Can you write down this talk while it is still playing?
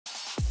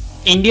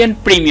Indian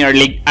Premier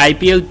League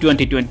IPL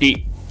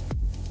 2020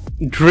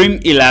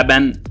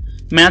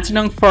 Dream11 Match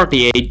number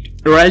 48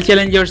 Royal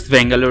Challengers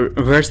Bangalore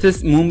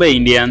vs Mumbai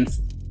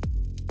Indians.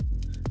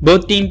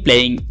 Both teams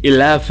playing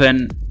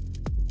 11.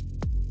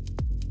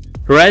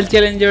 Royal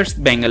Challengers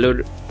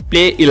Bangalore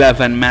play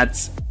 11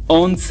 matches,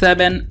 won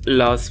 7,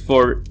 lost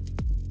 4.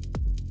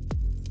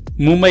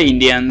 Mumbai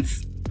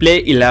Indians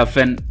play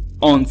 11,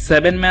 won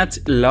 7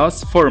 matches,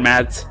 lost 4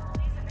 matches.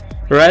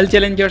 Royal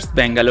Challengers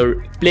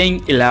Bangalore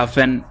playing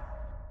 11.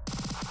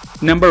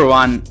 Number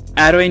 1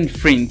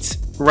 Finch,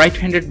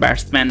 right-handed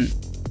batsman.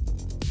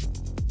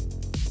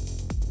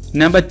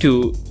 Number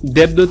 2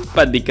 Devdut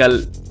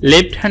padikkal,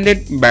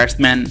 left-handed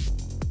batsman.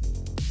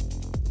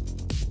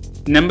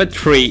 Number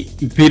 3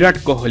 Virat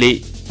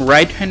Kohli,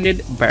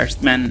 right-handed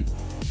batsman.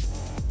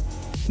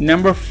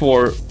 Number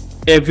 4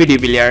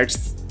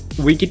 Villiers,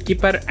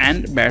 wicket-keeper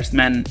and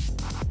batsman.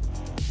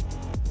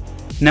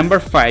 Number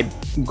 5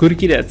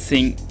 Gurkeerat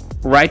Singh,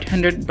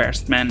 right-handed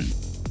batsman.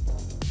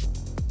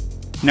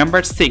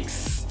 Number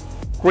 6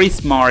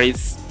 Chris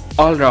Morris,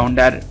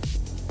 all-rounder.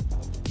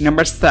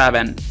 Number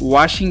 7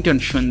 Washington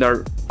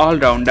Sundar,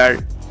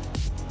 all-rounder.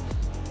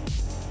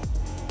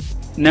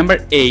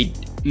 Number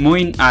 8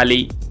 Moin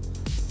Ali,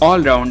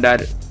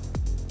 all-rounder.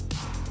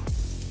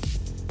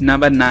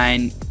 Number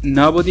 9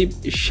 Navdeep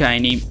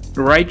Saini,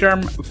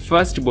 right-arm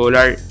fast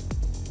bowler.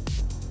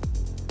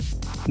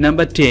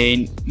 Number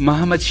 10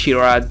 Mohammed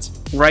Siraj,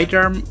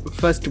 right-arm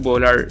fast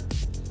bowler.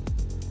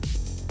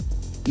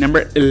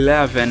 Number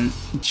 11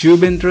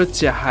 Yuzvendra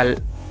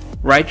Chahal,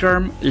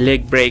 right-arm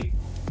leg break.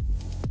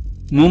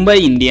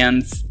 Mumbai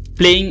Indians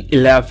playing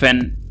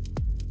 11.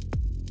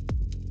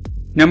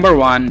 Number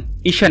 1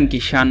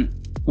 Kishan,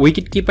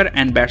 wicket-keeper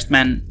and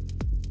batsman.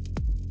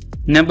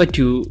 Number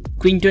 2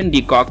 Quinton,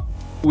 kock,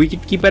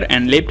 wicket-keeper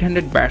and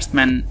left-handed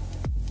batsman.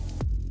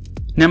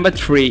 Number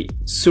 3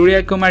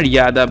 Suryakumar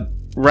Yadav,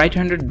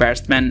 right-handed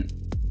batsman.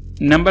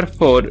 Number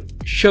 4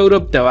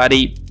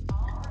 Saurabh,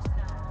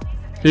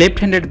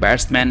 left-handed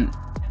batsman.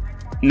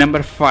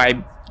 Number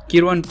 5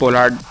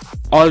 Pollard,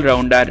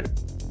 all-rounder.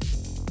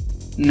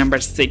 Number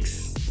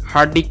 6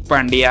 Hardik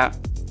Pandya,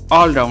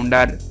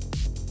 all-rounder.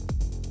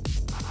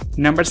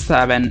 Number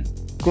 7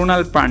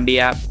 Krunal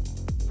Pandya,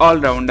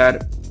 all-rounder.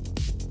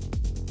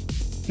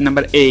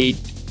 Number 8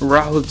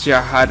 Rahul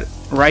Chahar,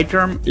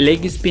 right-arm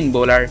leg spin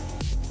bowler.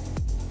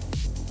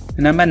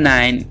 Number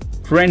 9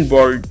 Trent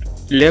Bolt,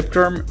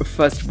 left-arm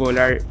fast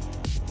bowler.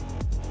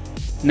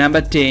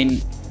 Number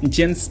 10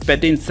 James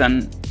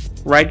Pattinson,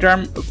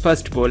 right-arm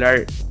fast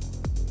bowler.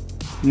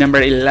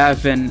 Number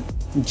 11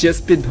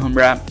 Jasprit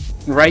Bumrah,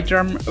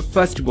 right-arm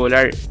fast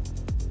bowler.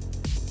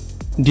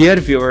 Dear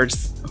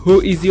viewers, who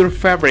is your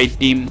favorite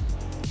team,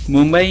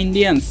 Mumbai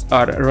Indians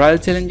or Royal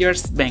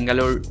Challengers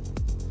Bangalore?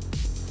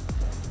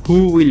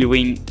 Who will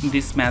win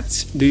this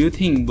match? Do you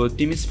think both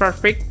teams is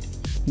perfect?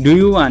 Do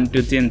you want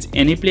to change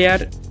any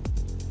player?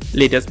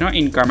 Let us know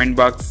in comment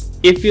box.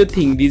 If you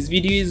think this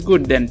video is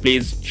good, then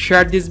please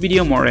share this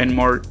video more and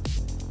more.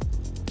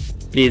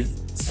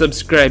 Please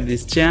subscribe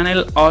this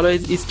channel,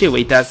 always stay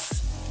with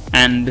us,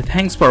 and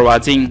thanks for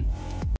watching.